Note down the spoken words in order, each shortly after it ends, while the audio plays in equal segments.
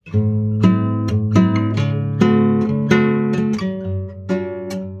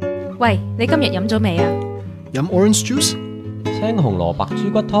喂，你今日飲咗未啊？飲 orange juice？ 青紅蘿蔔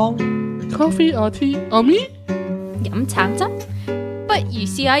豬骨湯 Coffee or tea or me？ 飲橙汁？不如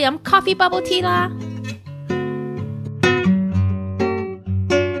試下飲 coffee bubble tea 啦。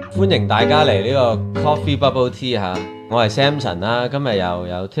歡迎大家嚟呢個 Coffee Bubble Tea 嚇，我係 Samson 啦，今日又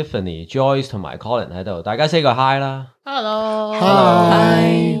有 Tiffany、Joyce 同埋 Colin 喺度，大家 say 個 hi 啦。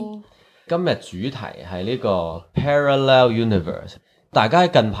Hello，Hi。今日主題係呢個 Parallel Universe， 大家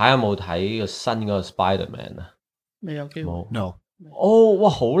近排有冇睇個新嗰個 Spider-Man 啊？未有機會。冇 No。哦，哇，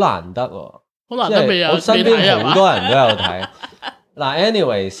好難得喎，好難得未有。我身邊好多人都有睇。嗱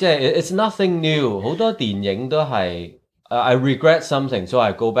，anyways， 即係 it's nothing new， 好多電影都係。I regret something, so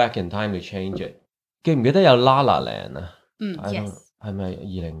I go back in time to change it。記唔記得有 La La Land 啊？Yes。係咪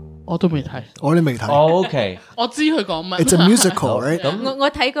20？我都未睇，我哋未睇。OK。我知佢講乜。It's a musical, right？ 我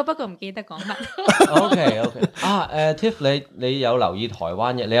睇過，不過唔記得講乜。OK。啊，Tiff， 你有留意台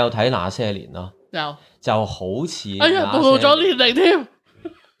灣嘅？你有睇那些年咯？有。就好似。哎呀，暴露咗年齡添。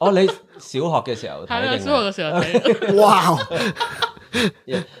哦，你小學嘅時候睇？係啊，小學嘅時候睇。哇！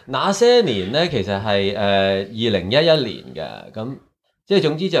那些年咧，其實係2011年嘅，咁即係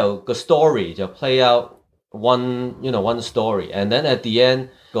總之就個 story 就 play out one story，and then at the end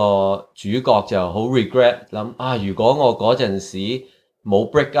個主角就好 regret 諗啊，如果我嗰陣時冇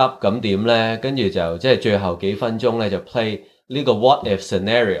break up 咁點咧？跟住就即係最後幾分鐘咧就 play 呢個 what if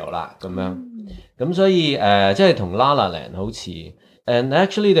scenario 啦咁樣，咁所以即係同 La La Land 好似 ，and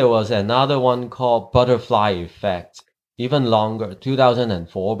actually there was another one called Butterfly Effect。Even longer,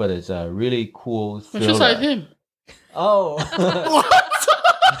 2004, but it's a really cool thriller. 出世添。Oh.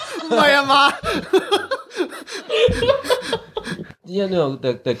 唔係啊嘛。You know,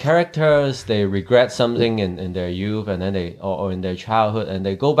 the characters, they regret something in their youth and then or in their childhood and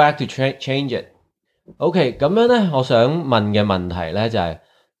they go back to change it. Okay, 咁樣咧，我想問嘅問題咧就係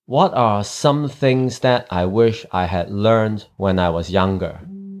What are some things that I wish I had learned when I was younger?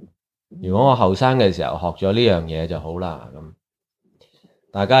如果我後生嘅時候學咗呢樣嘢就好啦，咁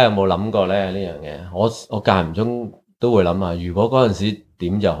大家有冇諗過咧呢樣嘢？我間唔中都會諗下，如果嗰陣時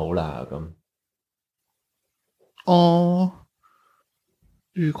點就好啦咁。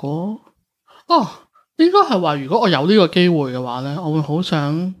應該係話，如果我有呢個機會嘅話咧，我會好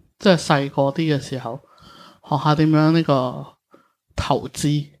想即係細個啲嘅時候學下點樣呢個投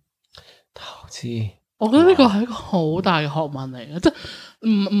資。投資，我覺得呢個係一個好大嘅學問嚟嘅，即係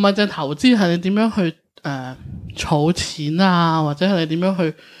唔係淨係投資，係你點樣去儲錢啊，或者係你點樣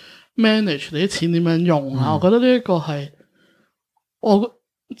去 manage 你啲錢點樣用啊？我覺得呢一個係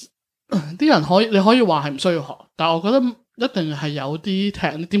啲人你可以話係唔需要學，但係我覺得一定係有啲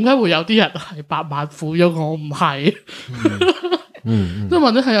聽。點解會有啲人係百萬富翁，我唔係？即係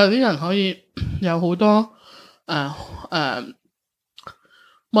或者係有啲人可以有好多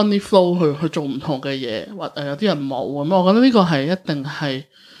money flow 去做唔同嘅嘢，或有啲人冇咁，我覺得呢個係一定係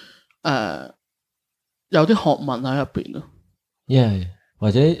有啲學問喺入邊咯。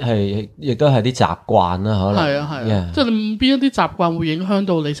或者係亦都係啲習慣啦，可能係啊，即係你邊一啲習慣會影響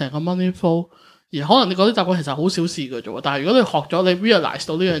到你成個 money flow， 而可能你嗰啲習慣其實好小事嘅啫。但係如果你學咗，你 realize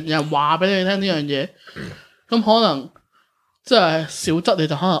到呢樣嘢，話俾你聽呢樣嘢，咁可能即係少則你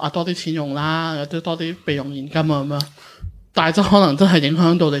就可能多啲錢用啦，有啲多啲備用現金啊咁樣。大則可能真係影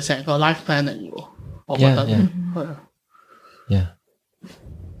響到你成個 life planning 喎，我覺得係啊。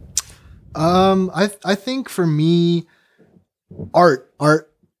I think for me, art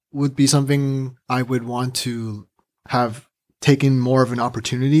would be something I would want to have taken more of an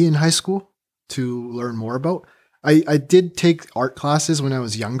opportunity in high school to learn more about. I did take art classes when I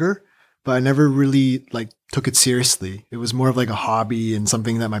was younger, but I never really took it seriously. It was more of a hobby and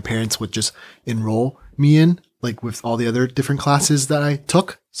something that my parents would just enroll me in, with all the other different classes that I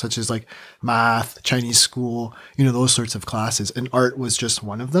took, such as math, Chinese school, those sorts of classes. And art was just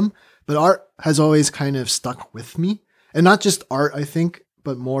one of them. But art has always kind of stuck with me. And not just art, I think,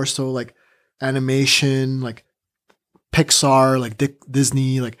 but more so animation, Pixar,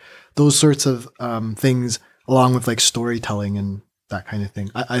 Disney, those sorts of things, along with storytelling and that kind of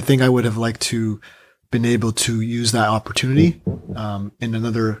thing. I think I would have liked to been able to use that opportunity in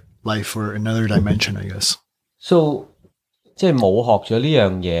another life or another dimension, I guess. So 即係冇學咗呢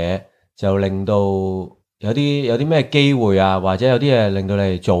樣嘢，就令到有啲咩機會啊，或者有啲嘢令到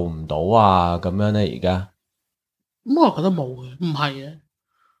你做唔到啊，咁樣咧而家。咁我覺得冇嘅，唔係嘅。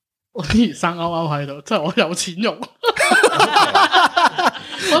我啲兒生勾勾喺度，即係我有錢用。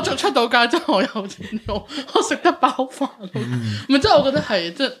我就出到街，真係我有錢用，我食得飽飯。唔係，即係我覺得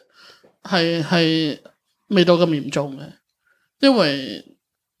係即係未到咁嚴重嘅，因為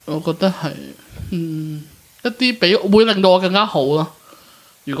我覺得係一啲會令到我更加好咯。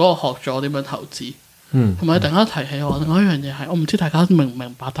如果我學咗點樣投資，同埋突然間提起我另外一樣嘢係，我唔知大家明唔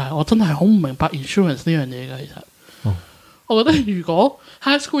明白，但係我真係好唔明白 insurance 呢樣嘢嘅。其實，我覺得如果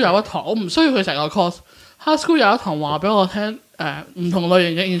high school 有一堂，我唔需要去成個 course。high school 有一堂話俾我聽，唔同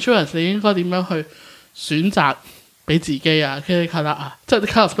類型嘅 insurance 你應該點樣去選擇俾自己啊 k 啊，即係啲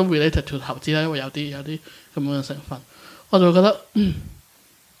kind of 都 related to 投資啦，因為有啲咁樣嘅成分，我就會覺得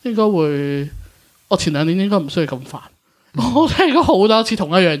應該會，我前2年應該唔需要咁煩。我聽過好多次同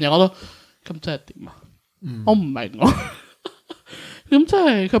一樣嘢，我都咁即係點啊？我唔明喎。咁即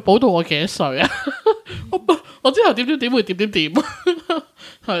係佢保到我幾多歲啊？我之後點會點係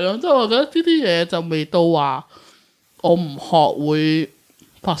咯，即係我覺得呢啲嘢就未到話我唔學會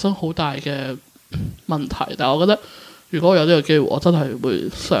發生好大嘅問題，但係我覺得如果我有呢個機會，我真係會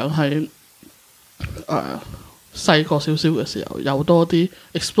想喺細個少少嘅時候有多啲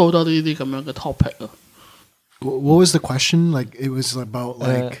explore 多啲呢啲咁樣嘅 topic 咯。What was the question? Like it was about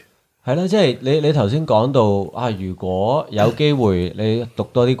like 係啦，即係你頭先講到啊，如果有機會你讀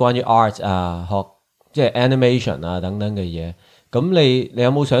多啲關於 art 啊，學即係 animation 啊等等嘅嘢，咁你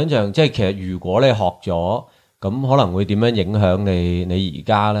有冇想象？即係其實如果你學咗，咁可能會點樣影響你而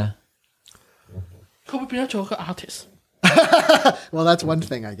家咧？佢會變咗做一個 artist。Well, that's one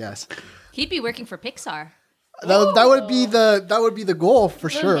thing, I guess. He'd be working for Pixar. That would be the goal for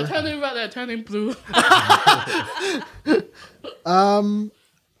sure. Turning red and turning blue.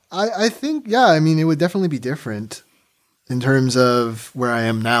 I think, yeah, I mean, it would definitely be different in terms of where I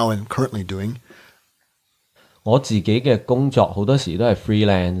am now and currently doing. 我自己嘅工作好多時都係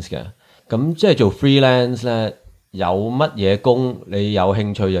freelance 嘅，咁即係做 freelance 咧，有乜嘢工你有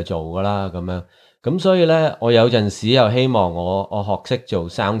興趣就做噶啦，咁樣，咁所以咧，我有陣時又希望我學識做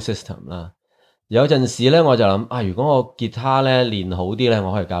sound system 啦，有陣時咧我就諗啊，如果我吉他咧練好啲咧，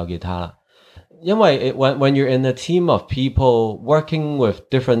我可以教吉他啦。因為 when you're in a team of people working with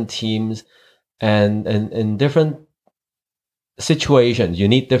different teams and in different situations, you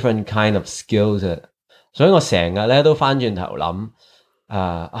need different kind of skills. 所以我成日咧都翻轉頭諗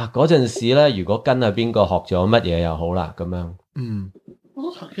嗰陣時咧，如果跟邊個學咗乜嘢又好啦，咁樣。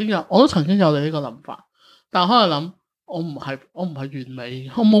我都曾經有你呢個諗法，但係可能諗我唔係完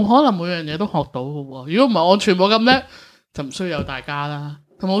美，我冇可能每樣嘢都學到嘅喎。如果唔係我全部咁叻，就唔需要有大家啦。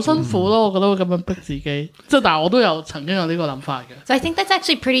同埋好辛苦咯，我覺得會咁樣逼自己。即係但係我都曾經有呢個諗法嘅。So I think that's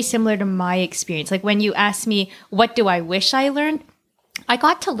actually pretty similar to my experience. Like when you ask me, what do I wish I learned? I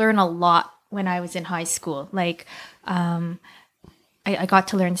got to learn a lot when I was in high school. Like, I got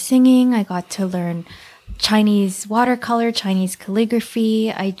to learn singing. I got to learn Chinese watercolor, Chinese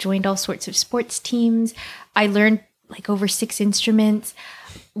calligraphy. I joined all sorts of sports teams. I learned like over 6 instruments.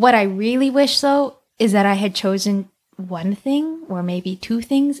 What I really wish, though, is that I had chosen one thing or maybe 2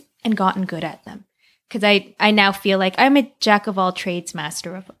 things and gotten good at them. Because I now feel like I'm a jack of all trades,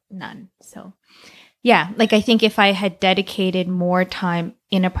 master of none. So, yeah, like I think if I had dedicated more time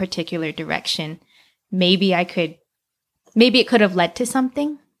in a particular direction, maybe it could have led to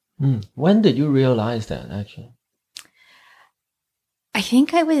something. When did you realize that, actually? I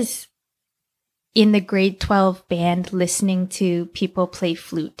think I was in the grade 12 band listening to people play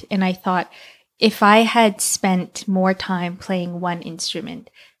flute. And I thought, if I had spent more time playing one instrument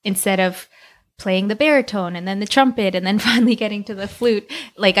instead of playing the baritone and then the trumpet and then finally getting to the flute,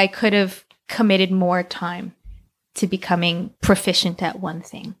 like I could have committed more time to becoming proficient at one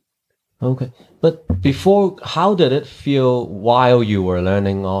thing. Okay. But before, how did it feel while you were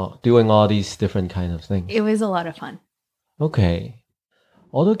learning doing all these different kind of things? It was a lot of fun. Okay.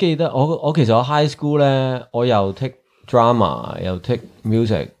 我都記得我其實我 high school 咧，我又 take drama， 又 take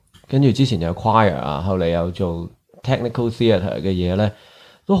music， 跟住之前有 choir 啊，後嚟又做 technical theatre 嘅嘢咧，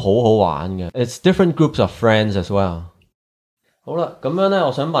都好好玩嘅。It's different groups of friends as well。好啦，咁樣咧，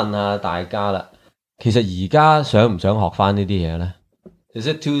我想問下大家啦，其實而家想唔想學翻呢啲嘢咧 ？Is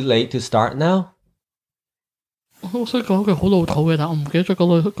it too late to start now？ 我想講句好老土嘅，但我唔記得咗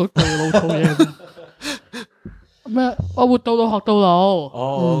嗰句老土嘢。咩？我活到老學到老。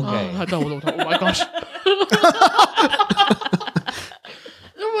哦，OK，係真係好老土。Oh my gosh！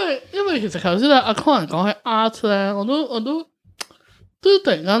 因為其實頭先阿 Conan 講起 art 咧，我都突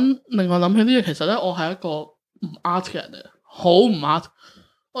然間令我諗起呢嘢。其實咧，我係一個唔 art 嘅人嚟，好唔 art。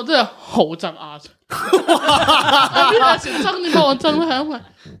我真係好憎 art。有時憎點解我憎咧？係因為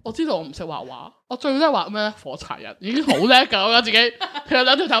我知道我唔識畫畫，我最叻畫咩咧？火柴人已經好叻㗎，我覺得自己其實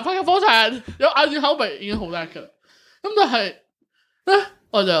2條頭髮嘅火柴人，有眼耳口鼻已經好叻㗎。咁但係咧，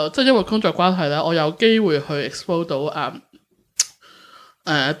我就即係因為工作關係咧，我有機會去 explore 到一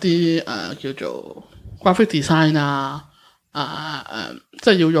啲叫做 graphic design 啊，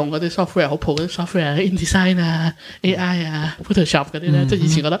即係要用嗰啲 software 好普嗰啲 software，InDesign 啊、AI 啊、Photoshop 嗰啲咧，即係以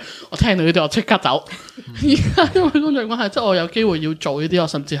前覺得我聽到呢啲我即刻走，而家因為工作關係，即係我有機會要做呢啲，我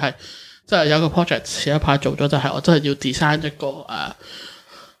甚至係即係有個 project 前一排做咗，就係我真係要 design 一個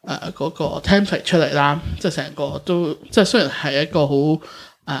嗰個 template 出嚟啦，即係成個都即係雖然係一個好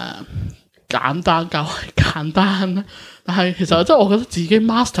簡單較為簡單，但係其實即係我覺得自己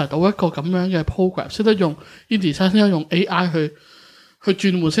master 到一個咁樣嘅 program， 識得用 InDesign， 識得用 AI 去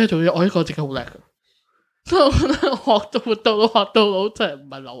轉換識得做嘢，我呢個自己好叻嘅。即係我覺得學到活到老，學到老，即係唔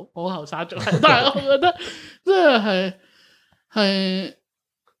係老，我後生仲係，但係我覺得即係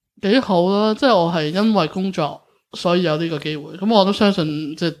幾好啦。即係我係因為工作所以有呢個機會，咁我都相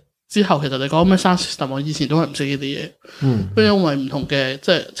信即係。之後其實你講咩 sound system， 我以前都係唔識呢啲嘢，都因為唔同嘅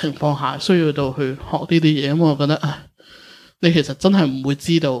即係情況下需要到去學呢啲嘢，咁我覺得你其實真係唔會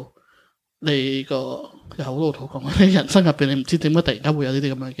知道你個又好老土講，你人生入邊你唔知點解突然間會有呢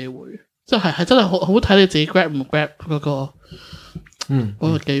啲咁嘅機會，即係真係好睇你自己 grab 唔 grab 嗰個嗰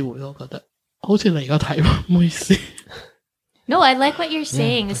個機會咯，我覺得好似嚟個題唔好意思。No, I like what you're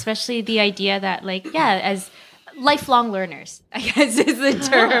saying, especially the idea that as lifelong learners, I guess is the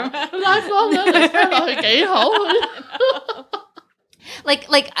term. Lifelong learners 幾好。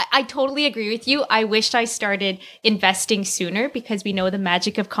I totally agree with you. I wished I started investing sooner because we know the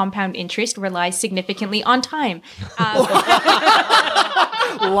magic of compound interest relies significantly on time.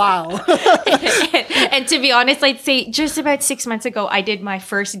 Wow. And to be honest, I'd say just about 6 months ago, I did my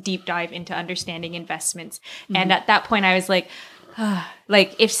first deep dive into understanding investments. And at that point, I was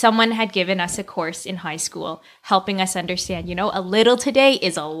if someone had given us a course in high school, helping us understand, a little today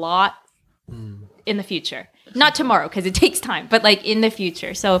is a lot in the future. Not tomorrow, because it takes time, but in the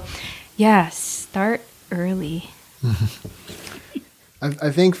future. So, yeah, start early. I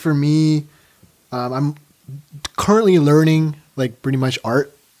think for me, I'm currently learning pretty much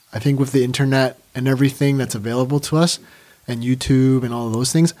art. I think with the internet and everything that's available to us and YouTube and all of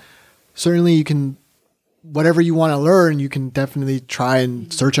those things, certainly you can, whatever you want to learn, you can definitely try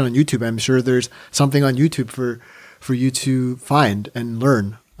and search on YouTube. I'm sure there's something on YouTube for you to find and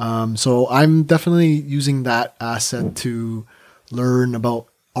learn. So I'm definitely using that asset to learn about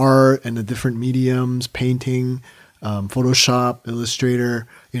art and the different mediums, painting, Photoshop, Illustrator,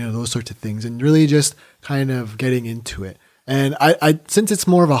 those sorts of things, and really just kind of getting into it. And I since it's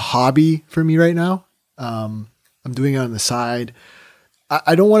more of a hobby for me right now, I'm doing it on the side.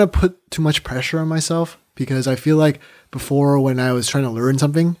 I don't want to put too much pressure on myself because I feel like before when I was trying to learn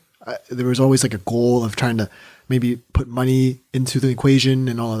something, there was always a goal of trying to maybe put money into the equation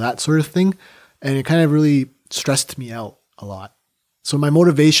and all of that sort of thing. And it kind of really stressed me out a lot. So my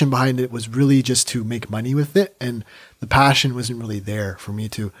motivation behind it was really just to make money with it. And the passion wasn't really there for me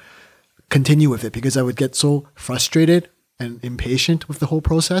to continue with it because I would get so frustrated and impatient with the whole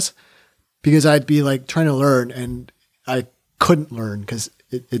process because I'd be trying to learn and I couldn't learn because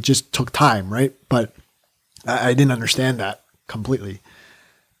it just took time, right? But I didn't understand that completely.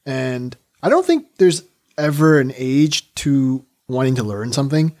 And I don't think there's ever an age to wanting to learn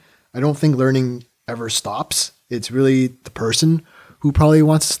something. I don't think learning ever stops. It's really the person who probably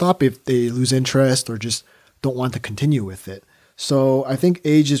wants to stop if they lose interest or just don't want to continue with it. So I think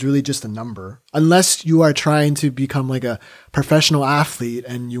age is really just a number. Unless you are trying to become a professional athlete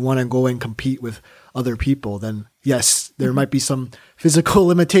and you want to go and compete with other people, then yes, there might be some physical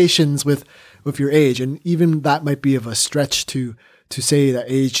limitations with your age. And even that might be of a stretch to say that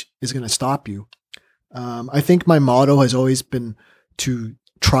age is going to stop you. I think my motto has always been to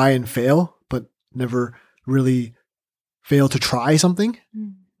try and fail, but never really fail to try something.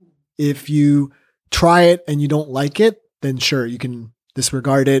 If you try it and you don't like it, then sure, you can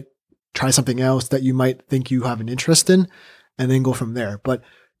disregard it, try something else that you might think you have an interest in, and then go from there. But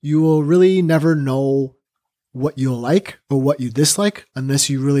you will really never know what you'll like or what you dislike unless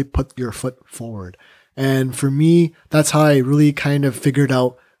you really put your foot forward. And for me, that's how I really kind of figured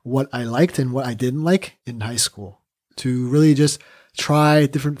out what I liked and what I didn't like in high school, to really just try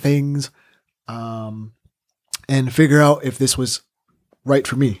different things and figure out if this was right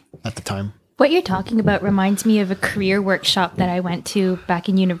for me at the time. What you're talking about reminds me of a career workshop that I went to back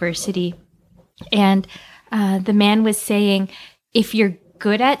in university. And the man was saying, if you're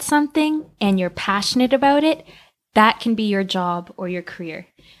good at something and you're passionate about it, that can be your job or your career.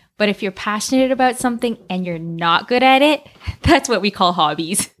 But if you're passionate about something and you're not good at it, that's what we call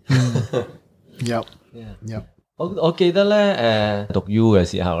hobbies. Yep. Yeah. 我記得咧，讀 U 嘅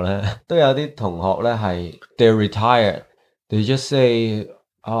時候咧，都有啲同學咧係 they're retired. They just say,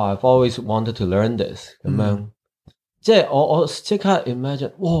 "Oh, I've always wanted to learn this." 咁樣，即係我即刻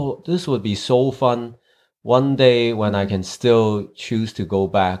imagine, "Whoa, this would be so fun." one day when I can still choose to go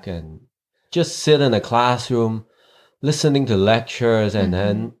back and just sit in a classroom, listening to lectures, and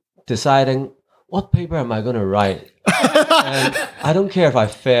then deciding what paper am I going to write. And I don't care if I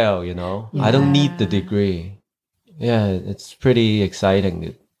fail, you know. I don't need the degree. Yeah, it's pretty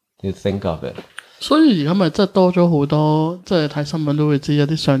exciting to think of it. 所以而家咪真係多咗好多，即係睇新聞都會知有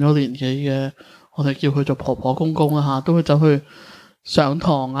啲上咗年紀嘅，我哋叫佢做婆婆公公啊，都會走去上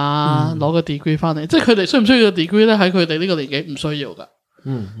堂啊，攞個 degree 翻嚟。即係佢哋需唔需要個 degree 咧？喺佢哋呢個年紀唔需要噶。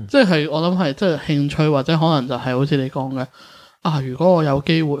即係我諗係即係興趣或者可能就係好似你講嘅啊，如果我有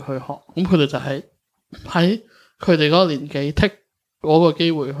機會去學，咁佢哋就係喺佢哋嗰個年紀 take 嗰個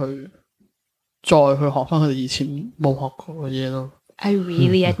機會去再去學翻佢哋以前冇學過嘅嘢咯。I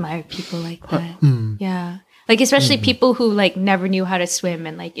really admire people like that. Yeah. Like especially people who like never knew how to swim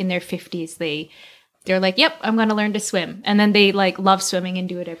and like in their 50s they're like, yep, I'm going to learn to swim. And then they like love swimming and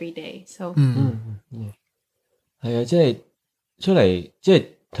do it every day. So 係啊，即係出嚟，即係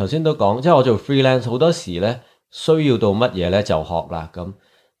頭先都講，即係我做 freelance 好多時咧，需要到乜嘢咧就學啦，咁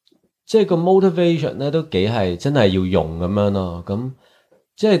即係個 motivation 咧都幾係真係要用咁樣咯，咁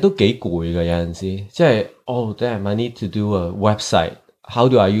即係都幾攰嘅有陣時，即係damn I need to do a website, how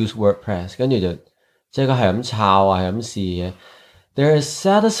do I use WordPress， 跟住就即係佢係咁抄啊，係咁試嘅。There is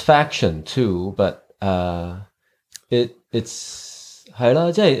satisfaction too, but it's 係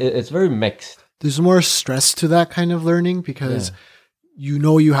啦，即係 it's very mixed. There's more stress to that kind of learning because you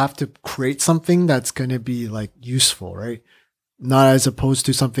know you have to create something that's going to be like useful, right? Not as opposed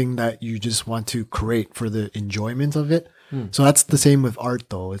to something that you just want to create for the enjoyment of it. So that's the same with art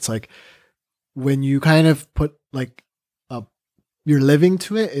though. It's like when you kind of put like your living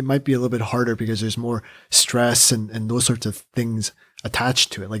to it, it might be a little bit harder because there's more stress and those sorts of things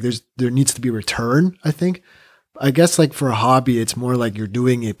attached to it. Like there needs to be a return, I think. I guess like for a hobby, it's more like you're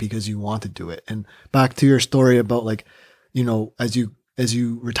doing it because you want to do it. And back to your story about like, you know, as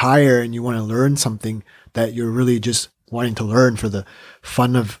you retire and you want to learn something that you're really just wanting to learn for the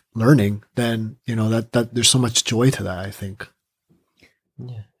fun of learning, then, you know, that there's so much joy to that, I think.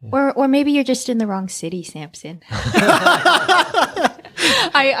 Or maybe you're just in the wrong city, Samson.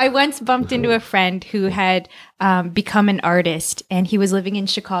 I once bumped into a friend who had become an artist, and he was living in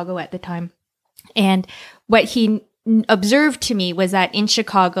Chicago at the time. And what he observed to me was that in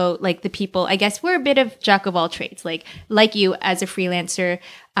Chicago, like the people, I guess we're a bit of jack of all trades, like you as a freelancer,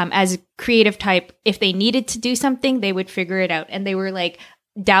 as a creative type, if they needed to do something, they would figure it out. And they were like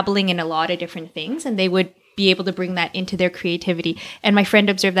dabbling in a lot of different things, and they would be able to bring that into their creativity. And my friend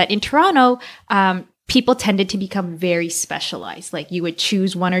observed that in Toronto, people tended to become very specialized. Like you would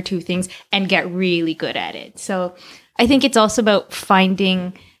choose one or two things and get really good at it. So I think it's also about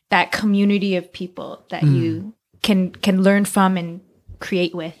finding that community of people that you can learn from and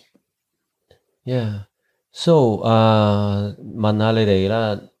create with. Yeah. So, 問下你哋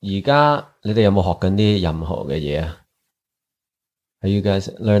啦，而家你哋有冇學緊啲任何嘅嘢啊？ Are you guys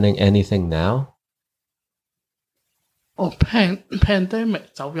learning anything now? Pandemic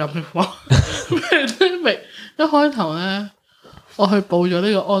走音嘅話，pandemic 一開頭咧，我去報咗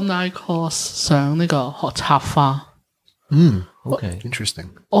呢個 online course 上呢個學插花。Okay, interesting.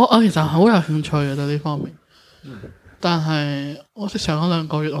 我其實好有興趣嘅對呢方面，但係我哋上咗2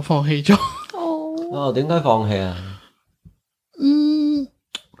個月，我放棄咗。點解放棄啊？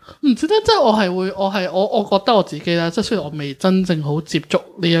唔知咧，即係我覺得我自己咧，即係雖然我未真正好接觸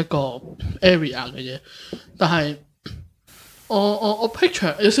呢一個 area 嘅嘢，但係我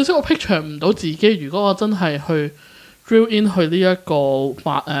picture 有少少我 picture 唔到自己，如果我真係去 drill in 去呢一個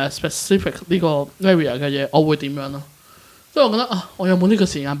specific 呢個 area 嘅嘢，我會點樣咯？即係我覺得我有冇呢個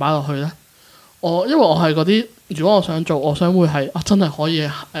時間擺落去咧？因為我係嗰啲，如果我想做，我想會係真係可以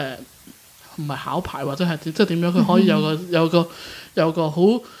唔係考牌或者係即係點樣，佢可以有個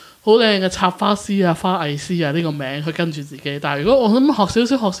好靚嘅插花師啊、花藝師啊呢個名去跟住自己。但係如果我諗學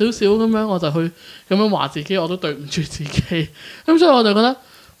少少咁樣，我就去咁樣話自己，我都對唔住自己。咁所以我就覺得，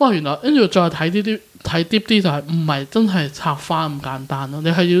哇！原來跟住再睇deep啲就係唔係真係插花咁簡單咯？你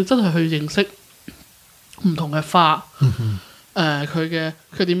係要真係去認識唔同嘅花，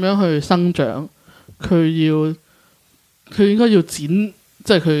佢點樣去生長，佢應該要剪，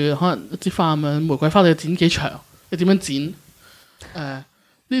即係佢可能一支花咁樣，玫瑰花你要剪幾長，你點樣剪？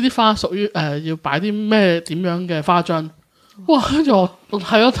呢啲花屬於要擺啲咩點樣嘅花樽？哇！跟住我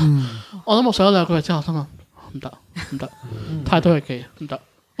係咯，我諗我上咗2個月之後，我心諗唔得，太多嘢記唔得。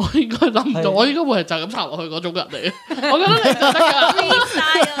我應該諗唔到，我應該會係就咁插落去嗰種人嚟嘅。我覺得你就得㗎，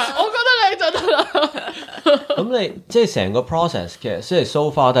我覺得你就得啦。咁你即係成個 process 其實雖然 so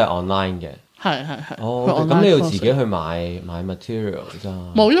far 都係 online 嘅，係。哦，咁你要自己去買 material 咋？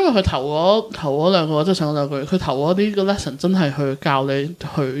冇，因為佢頭嗰兩個，我真係上咗兩句。佢頭嗰啲個 lesson 真係去教你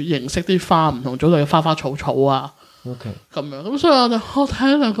去認識啲花，唔同種類嘅花花草草啊。OK，咁樣咁，所以我睇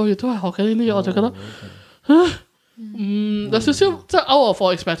咗2個月都係學緊呢啲嘢，我就覺得有少少即係 out of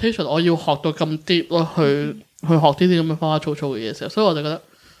expectation， 我要學到咁 deep 咯，去學呢啲咁嘅花花草草嘅嘢時候，所以我就覺得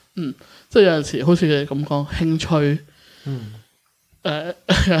即係有陣時好似你咁講興趣，有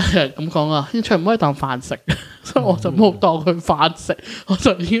人咁講啊，興趣唔可以當飯食，所以我就冇當佢飯食，我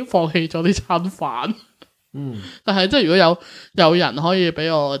就已經放棄咗呢餐飯。但係即係如果有人可以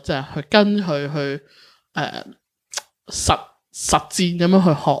俾我即係去跟佢去實踐咁樣去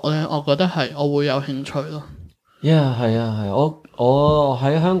學咧，我覺得係我會有興趣咯。係啊，我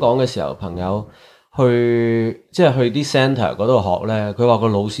喺香港嘅時候，朋友去啲 centre 嗰度學咧，佢話個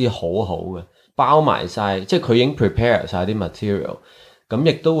老師好好嘅，包埋晒，即係佢已經 prepare 晒啲 material， 咁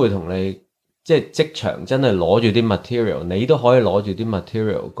亦都會同你即係即場真係攞住啲 material， 你都可以攞住啲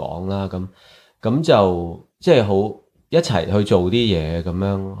material 講啦，咁就即係好一齊去做啲嘢咁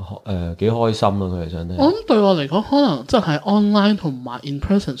樣，幾開心咯！佢哋真係。我諗對我嚟講，可能真係 online 同埋 in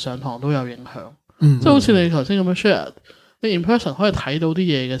person 上堂都有影響。即係好似你頭先咁樣 share， 你 in person 可以睇到啲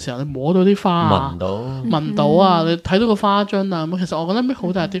嘢嘅時候，你摸到啲花啊，聞到啊，你睇到個花樽啊，咁其實我覺得咩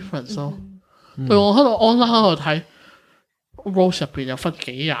好大 difference 咯。對我喺度 online 喺度睇 rose 入邊有分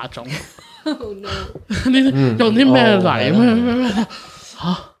幾廿種，用啲咩嚟咩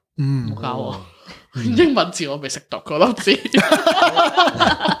嚇？唔教我。英文字我未識讀嗰粒字，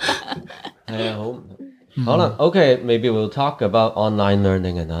係啊，好唔同。可能 OK，maybe we'll talk about online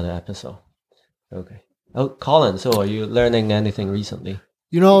learning another episode. Okay. Oh, Colin, so are you learning anything recently?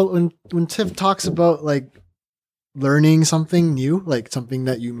 You know, when Tiff talks about like learning something new, like something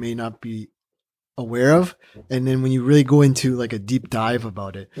that you may not be aware of, and then when you really go into like a deep dive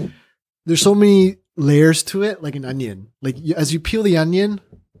about it, there's so many layers to it, like an onion. Like as you peel the onion,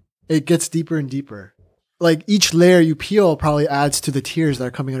 it gets deeper and deeper. Like each layer you peel probably adds to the tears that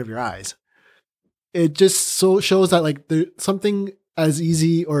are coming out of your eyes. It just so shows that like there's something as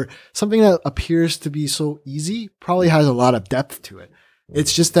easy or something that appears to be so easy probably has a lot of depth to it.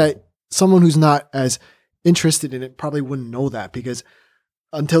 It's just that someone who's not as interested in it probably wouldn't know that because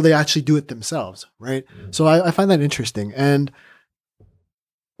until they actually do it themselves, right? So I find that interesting. And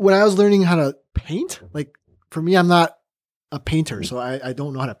when I was learning how to paint, like for me, I'm not a painter, so I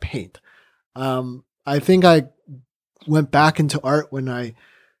don't know how to paint. I think I went back into art when I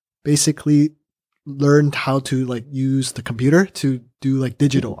basically learned how to like use the computer to do like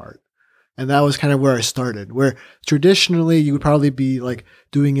digital art. And that was kind of where I started, where traditionally you would probably be like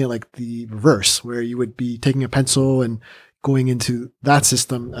doing it like the reverse, where you would be taking a pencil and going into that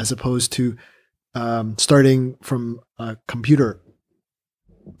system as opposed to starting from a computer.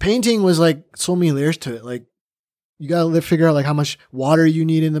 Painting was like so many layers to it. Like you got to figure out like how much water you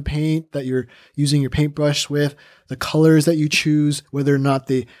need in the paint that you're using your paintbrush with, the colors that you choose, whether or not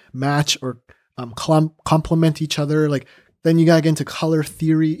they match or complement each other. Like then you got to get into color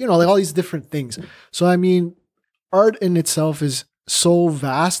theory, you know, like all these different things. So, I mean, art in itself is so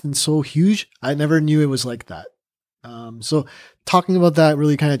vast and so huge. I never knew it was like that. So talking about that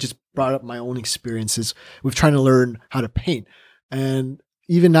really kind of just brought up my own experiences with trying to learn how to paint. And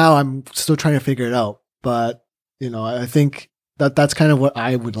even now I'm still trying to figure it out, but you know, I think that's kind of what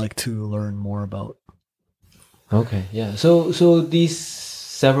I would like to learn more about. Okay, yeah. So these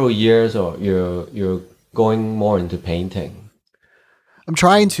several years, or you're going more into painting. I'm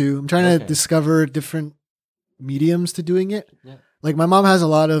trying to discover different mediums to doing it. Yeah. Like my mom has a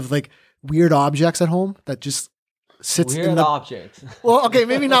lot of like weird objects at home that just sits weird in the objects. Well, okay,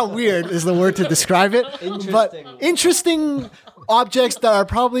 maybe not weird is the word to describe it, but interesting objects that are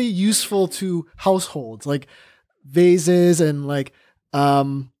probably useful to households, like vases and like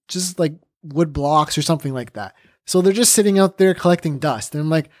just like wood blocks or something like that. So they're just sitting out there collecting dust. And I'm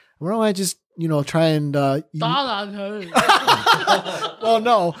like, why don't I just, you know, try and well,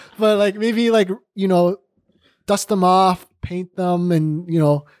 no, but like maybe like, you know, dust them off, paint them, and, you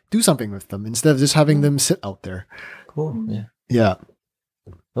know, do something with them instead of just having them sit out there. Cool. Yeah. Yeah.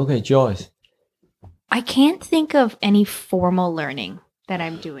 Okay, Joyce. I can't think of any formal learning that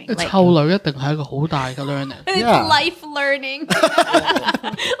I'm doing. It's learning. It's life learning.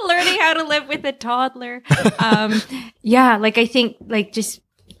 Learning how to live with a toddler. Yeah, like I think like just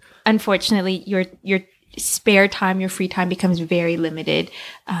unfortunately your spare time, your free time becomes very limited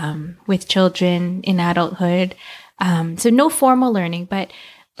with children in adulthood. So no formal learning, but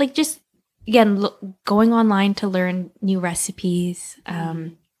like just again going online to learn new recipes,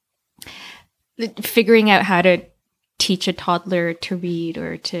 figuring out how to teach a toddler to read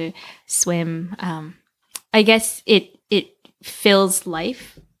or to swim. I guess it fills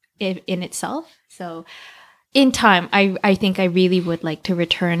life in itself. So in time, I think I really would like to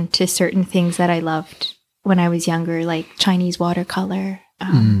return to certain things that I loved when I was younger, like Chinese watercolor.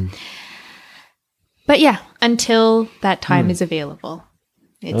 But yeah, until that time is available,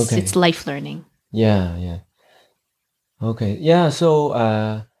 it's life learning. Yeah. Okay. Yeah. So,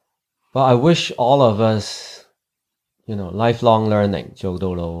 well, I wish all of us, lifelong learning 做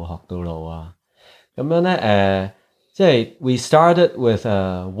到老學到老啊。咁樣咧，即係 we started with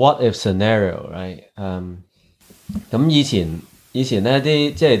a what if scenario, right？ 咁以前咧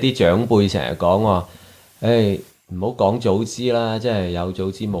啲長輩成日講話，唔好講早知啦，即係有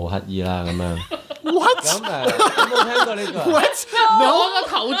早知冇乞兒啦咁樣。What？ 咁有冇聽過呢個 ？What？ 我個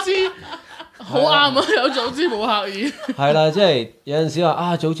投資好啱啊！有早知冇乞兒。係啦，即係有陣時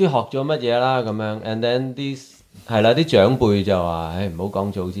話早知學咗乜嘢啦咁樣 ，and then 啲長輩就話，唔好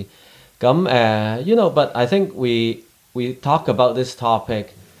講早知。咁but I think we talk about this topic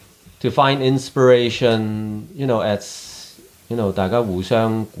to find inspiration, as 大家互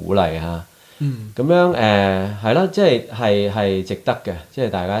相鼓勵嚇。咁樣係啦，即係值得嘅，即係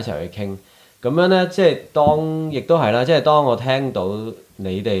大家一齊去傾。咁樣咧，即係亦都係啦，即係當我聽到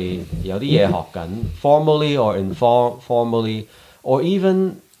你哋有啲嘢學緊 formally or informally or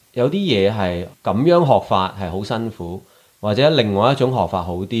even 有啲嘢係咁樣學法係好辛苦，或者另外一種學法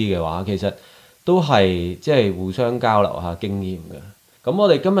好啲嘅話，其實都係即係互相交流下經驗嘅。咁我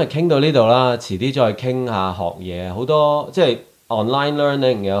哋今日傾到呢度啦，遲啲再傾下學嘢，好多即係 online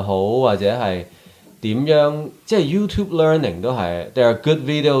learning 又好，或者係點樣，即係 YouTube learning 都係 there are good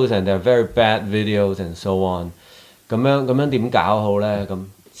videos and there are very bad videos and so on。咁樣點搞好咧？咁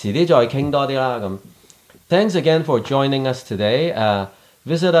遲啲再傾多啲啦。咁 Thanks again for joining us today.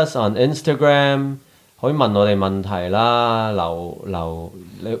 Visit us on Instagram。可以問我哋問題啦，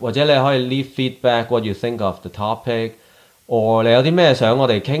或者你可以 leave feedback what you think of the topic， or 你有啲咩想我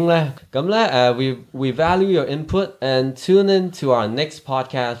哋傾咧？咁咧we value your input and tune in to our next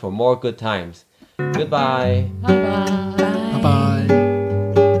podcast for more good times. Goodbye. Bye bye.